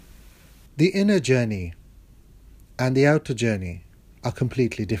The inner journey and the outer journey are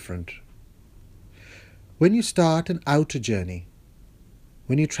completely different. When you start an outer journey,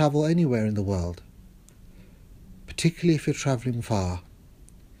 when you travel anywhere in the world, particularly if you're traveling far,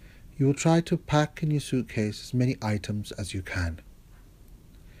 you will try to pack in your suitcase as many items as you can.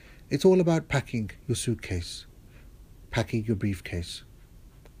 It's all about packing your suitcase, packing your briefcase.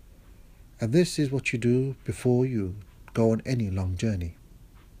 And this is what you do before you go on any long journey.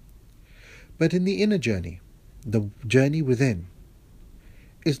 But in the inner journey, the journey within,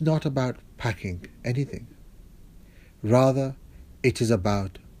 is not about packing anything. Rather, it is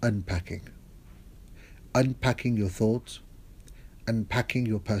about unpacking. Unpacking your thoughts, unpacking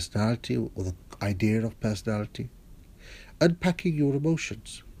your personality or the idea of personality, unpacking your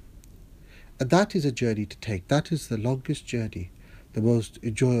emotions. And that is a journey to take. That is the longest journey, the most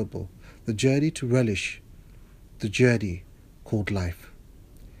enjoyable, the journey to relish, the journey called life.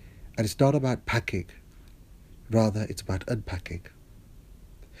 And it's not about packing, rather it's about unpacking.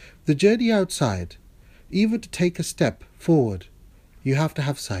 The journey outside, even to take a step forward, you have to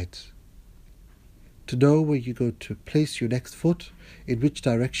have sight. To know where you're going to place your next foot, in which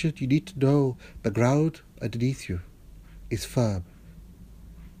direction, you need to know the ground underneath you is firm,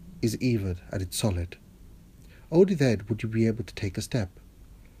 is even, and it's solid. Only then would you be able to take a step.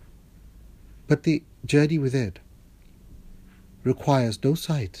 But the journey within requires no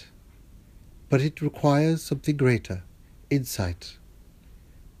sight, but it requires something greater, insight,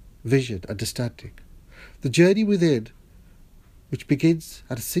 vision, understanding. The journey within, which begins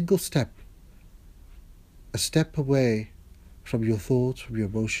at a single step, a step away from your thoughts, from your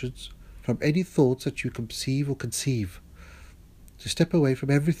emotions, from any thoughts that you conceive or conceive, to step away from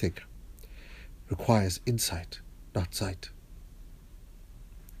everything, requires insight, not sight.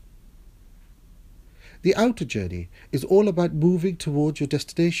 The outer journey is all about moving towards your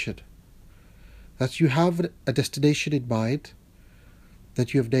destination. That you have a destination in mind,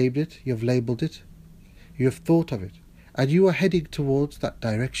 that you have named it, you have labelled it, you have thought of it, and you are heading towards that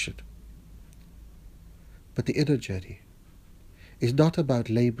direction. But the inner journey is not about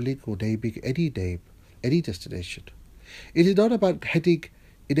labelling or naming any name, any destination. It is not about heading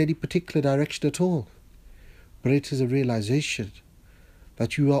in any particular direction at all, but it is a realization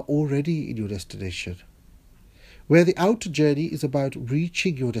that you are already in your destination. Where the outer journey is about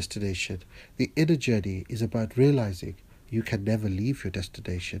reaching your destination, the inner journey is about realizing you can never leave your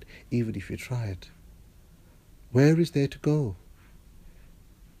destination, even if you try it. Where is there to go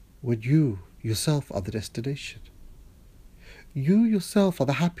when you yourself are the destination? You yourself are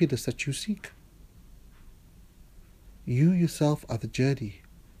the happiness that you seek. You yourself are the journey,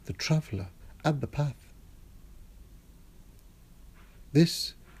 the traveller, and the path.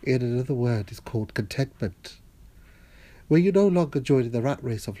 This, in another word, is called contentment, where you no longer join in the rat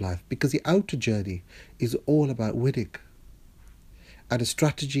race of life, because the outer journey is all about winning. And a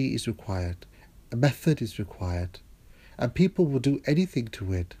strategy is required, a method is required, and people will do anything to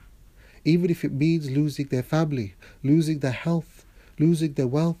win, even if it means losing their family, losing their health, losing their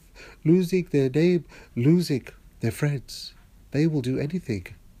wealth, losing their name, losing their friends. They will do anything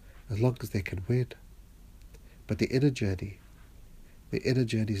as long as they can win. But the inner journey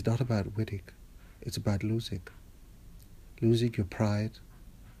is not about winning, it's about losing. Losing your pride,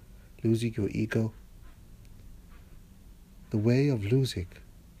 losing your ego. The way of losing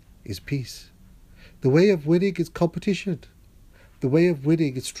is peace. The way of winning is competition. The way of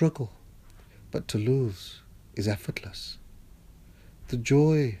winning is struggle. But to lose is effortless. The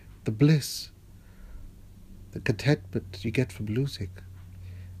joy, the bliss, the contentment you get from losing,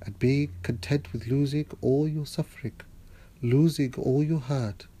 and being content with losing all your suffering, losing all your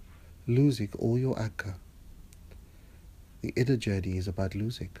hurt, losing all your anger. The inner journey is about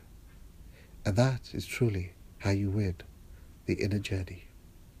losing. And that is truly how you win the inner journey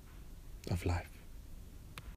of life.